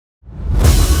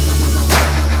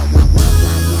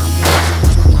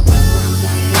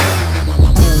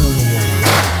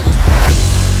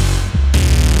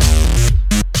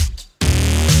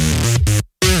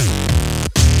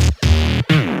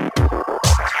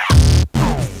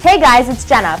Hey guys, it's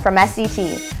Jenna from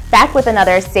SCT, back with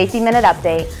another Safety Minute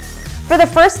update. For the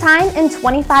first time in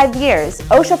 25 years,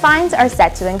 OSHA fines are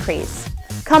set to increase.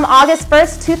 Come August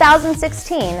 1st,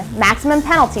 2016, maximum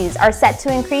penalties are set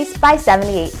to increase by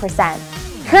 78%.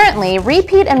 Currently,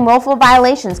 repeat and willful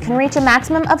violations can reach a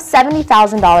maximum of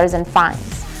 $70,000 in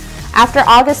fines. After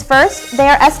August 1st, they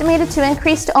are estimated to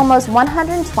increase to almost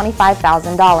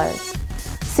 $125,000.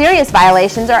 Serious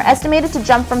violations are estimated to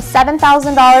jump from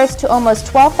 $7,000 to almost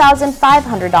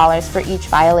 $12,500 for each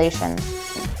violation.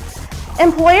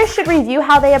 Employers should review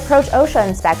how they approach OSHA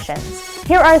inspections.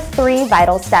 Here are 3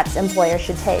 vital steps employers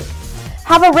should take.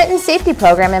 Have a written safety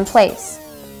program in place.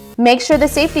 Make sure the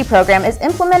safety program is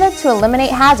implemented to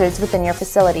eliminate hazards within your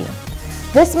facility.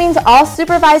 This means all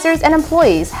supervisors and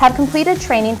employees have completed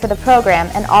training for the program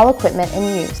and all equipment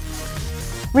in use.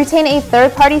 Retain a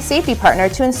third-party safety partner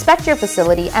to inspect your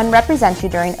facility and represent you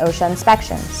during OSHA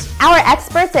inspections. Our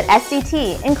experts at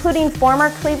SCT, including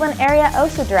former Cleveland Area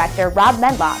OSHA Director Rob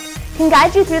Medlock, can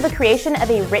guide you through the creation of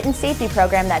a written safety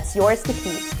program that's yours to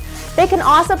keep. They can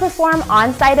also perform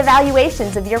on-site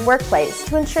evaluations of your workplace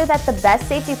to ensure that the best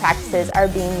safety practices are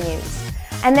being used.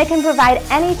 And they can provide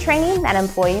any training that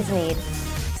employees need.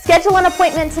 Schedule an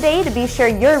appointment today to be sure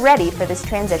you're ready for this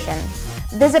transition.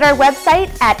 Visit our website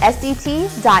at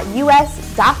sct.us.com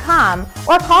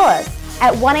or call us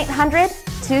at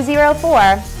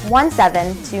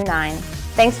 1-800-204-1729.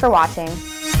 Thanks for watching.